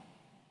you.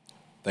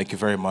 Thank you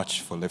very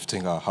much for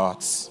lifting our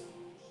hearts.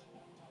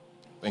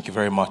 Thank you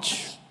very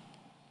much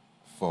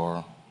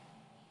for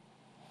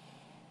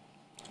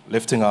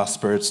lifting our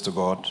spirits to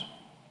God.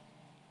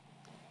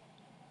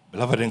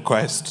 Beloved in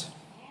Christ,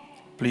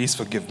 please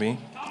forgive me.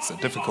 It's a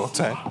difficult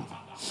time.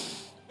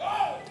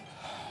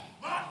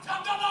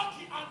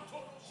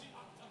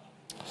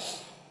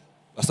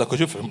 Pastor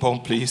Kojo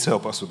Frimpong, please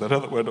help us with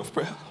another word of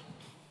prayer.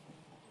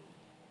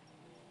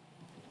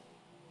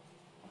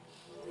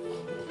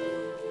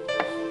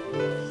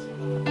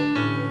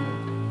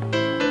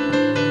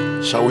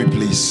 Shall we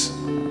please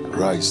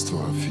rise to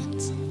our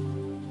feet?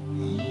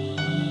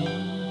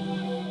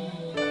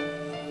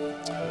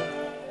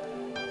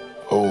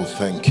 Oh,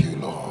 thank you,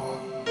 Lord.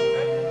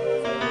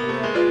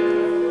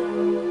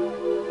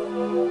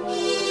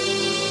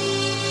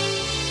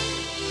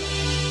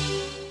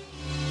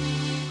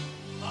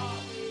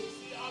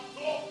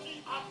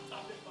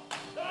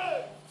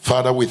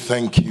 Father, we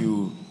thank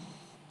you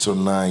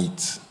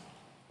tonight.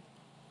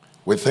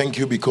 We thank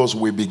you because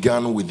we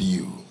began with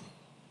you.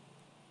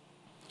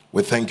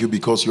 We thank you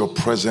because your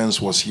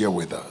presence was here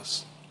with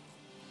us.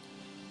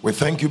 We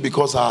thank you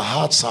because our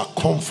hearts are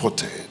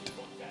comforted.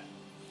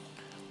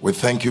 We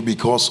thank you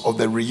because of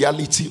the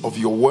reality of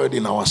your word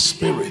in our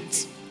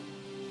spirit.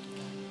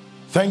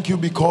 Thank you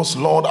because,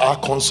 Lord, our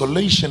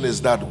consolation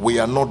is that we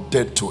are not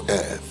dead to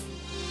earth,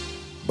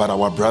 but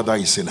our brother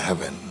is in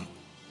heaven.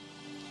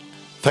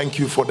 Thank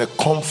you for the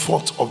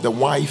comfort of the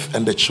wife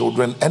and the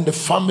children and the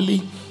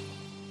family,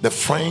 the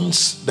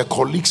friends, the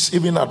colleagues,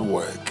 even at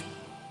work.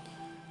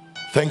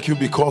 Thank you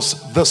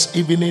because this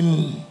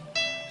evening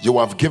you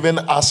have given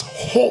us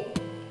hope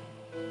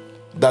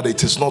that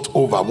it is not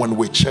over when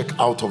we check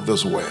out of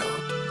this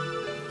world.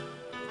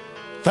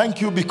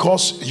 Thank you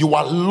because you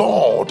are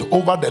Lord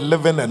over the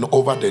living and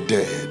over the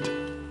dead.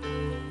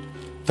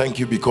 Thank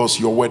you because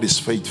your word is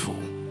faithful.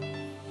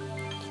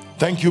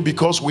 Thank you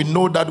because we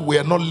know that we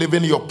are not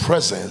living your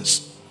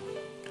presence.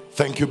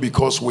 Thank you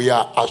because we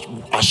are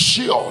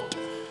assured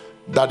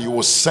that you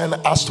will send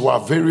us to our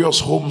various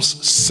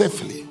homes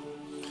safely.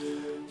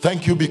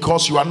 Thank you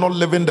because you are not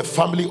leaving the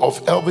family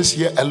of Elvis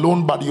here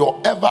alone, but your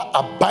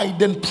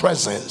ever-abiding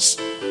presence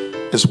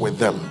is with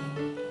them.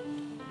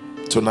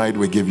 Tonight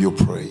we give you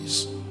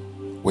praise.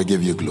 We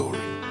give you glory.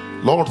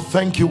 Lord,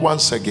 thank you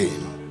once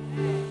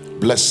again.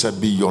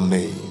 Blessed be your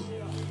name.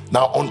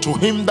 Now unto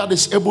him that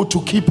is able to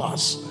keep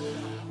us,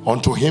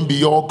 unto him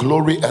be all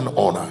glory and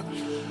honor.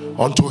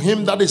 Unto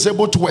him that is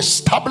able to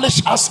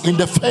establish us in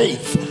the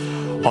faith,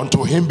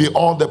 unto him be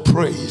all the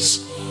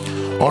praise.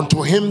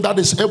 Unto him that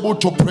is able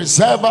to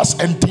preserve us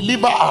and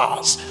deliver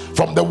us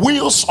from the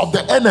wheels of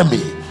the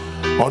enemy,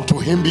 unto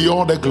him be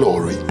all the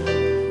glory.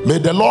 May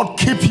the Lord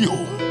keep you.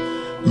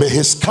 May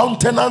his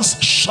countenance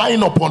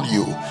shine upon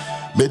you.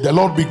 May the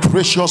Lord be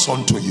gracious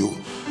unto you.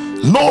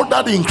 Know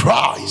that in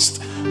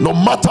Christ, no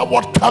matter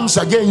what comes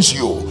against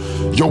you,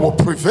 you will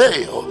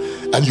prevail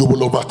and you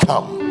will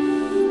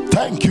overcome.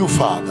 Thank you,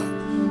 Father.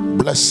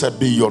 Blessed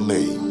be your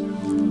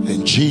name.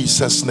 In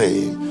Jesus'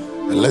 name.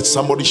 And let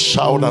somebody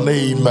shout an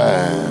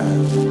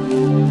amen.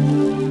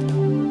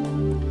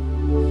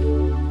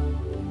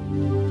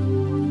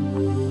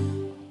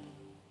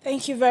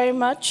 Thank you very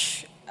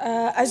much.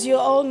 As you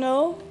all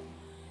know,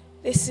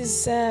 this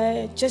is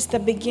just the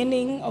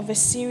beginning of a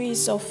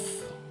series of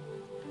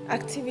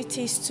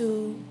activities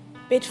to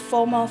bid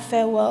formal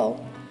farewell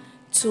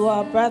to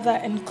our brother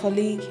and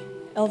colleague,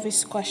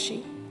 Elvis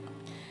Kwashie.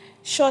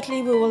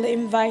 Shortly, we will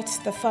invite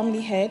the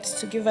family head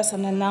to give us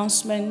an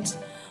announcement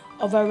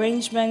of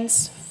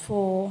arrangements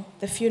for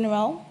the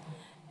funeral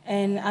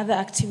and other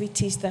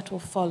activities that will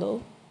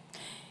follow.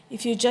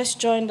 If you just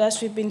joined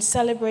us, we've been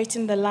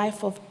celebrating the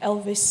life of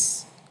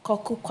Elvis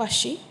Koku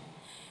Kwashie.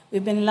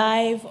 We've been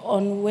live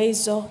on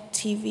Wezo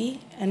TV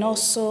and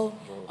also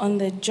on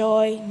the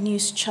Joy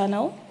News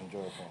channel,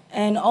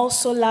 and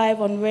also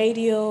live on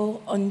radio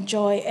on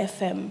Joy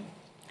FM.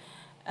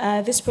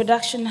 This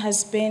production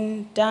has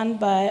been done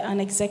by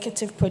an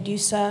executive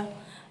producer,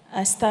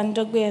 Stan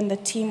Dogbe, and the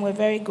team. We're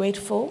very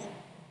grateful.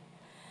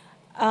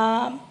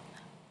 On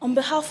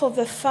behalf of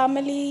the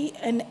family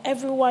and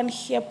everyone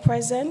here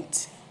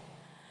present,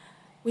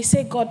 we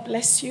say God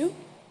bless you.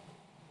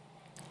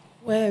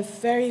 We're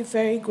very,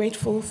 very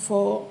grateful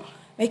for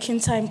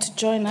making time to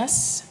join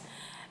us.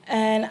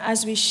 And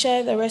as we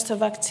share the rest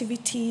of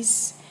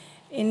activities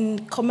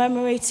in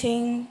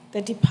commemorating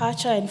the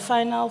departure and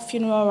final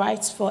funeral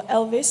rites for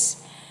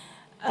Elvis,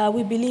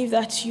 we believe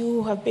that you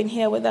who have been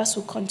here with us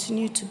will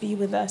continue to be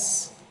with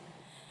us.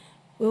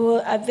 We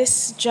will, at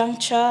this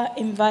juncture,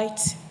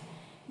 invite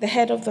the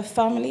head of the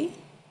family,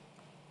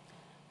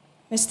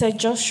 Mr.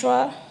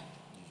 Joshua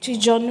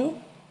Chijonu,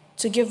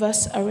 to give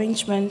us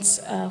arrangements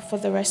for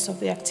the rest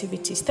of the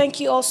activities. Thank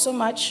you all so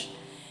much.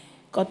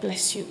 God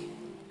bless you.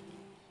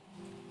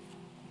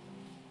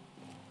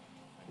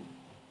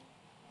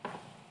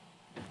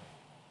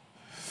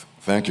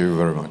 Thank you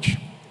very much.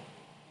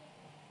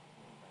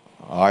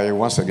 I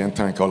once again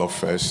thank all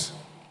of us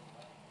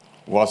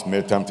who has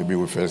made time to be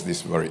with us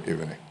this very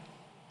evening.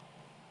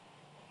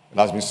 It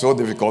has been so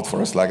difficult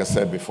for us, like I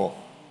said before,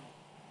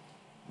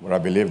 but I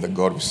believe that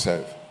God will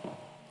serve.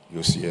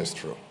 You'll see us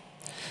through.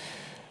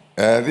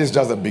 This is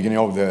just the beginning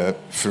of the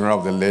funeral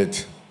of the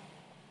late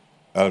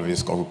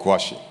Elvis Koku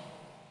Kwashie.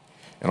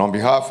 And on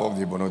behalf of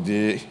the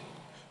Bonodi,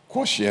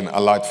 Kwashie, and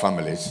allied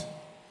families,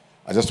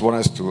 I just want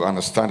us to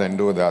understand and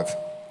know that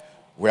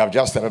we have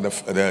just started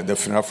the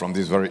funeral from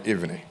this very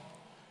evening.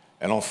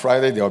 And on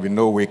Friday, there will be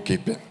no wake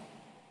keeping.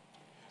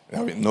 There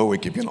will be no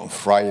wake keeping on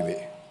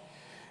Friday.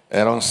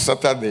 And on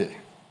Saturday,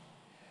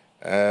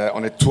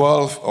 on the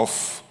 12th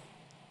of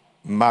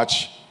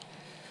March,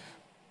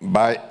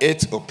 by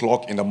 8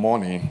 o'clock in the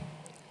morning,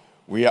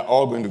 we are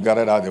all going to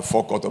gather at the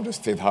forecourt of the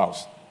State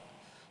House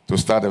to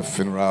start the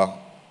funeral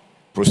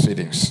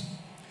proceedings.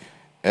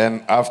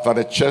 And after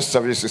the church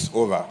service is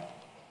over,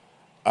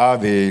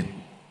 at the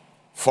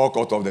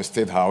forecourt of the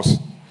State House,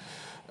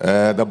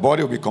 the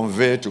body will be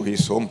conveyed to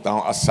his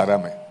hometown at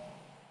Sarame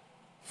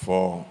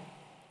for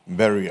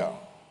burial.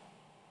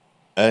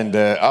 And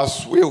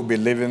as we will be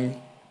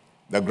leaving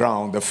the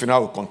ground, the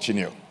funeral will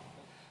continue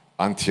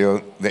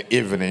until the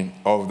evening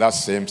of that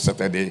same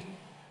Saturday,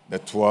 the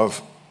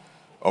 12th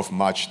of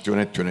March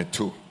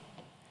 2022.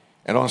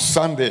 And on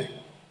Sunday,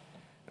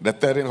 the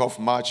 13th of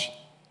March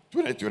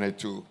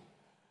 2022,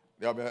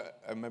 there will be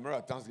a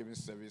memorial Thanksgiving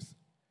service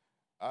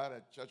at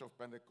the Church of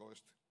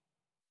Pentecost.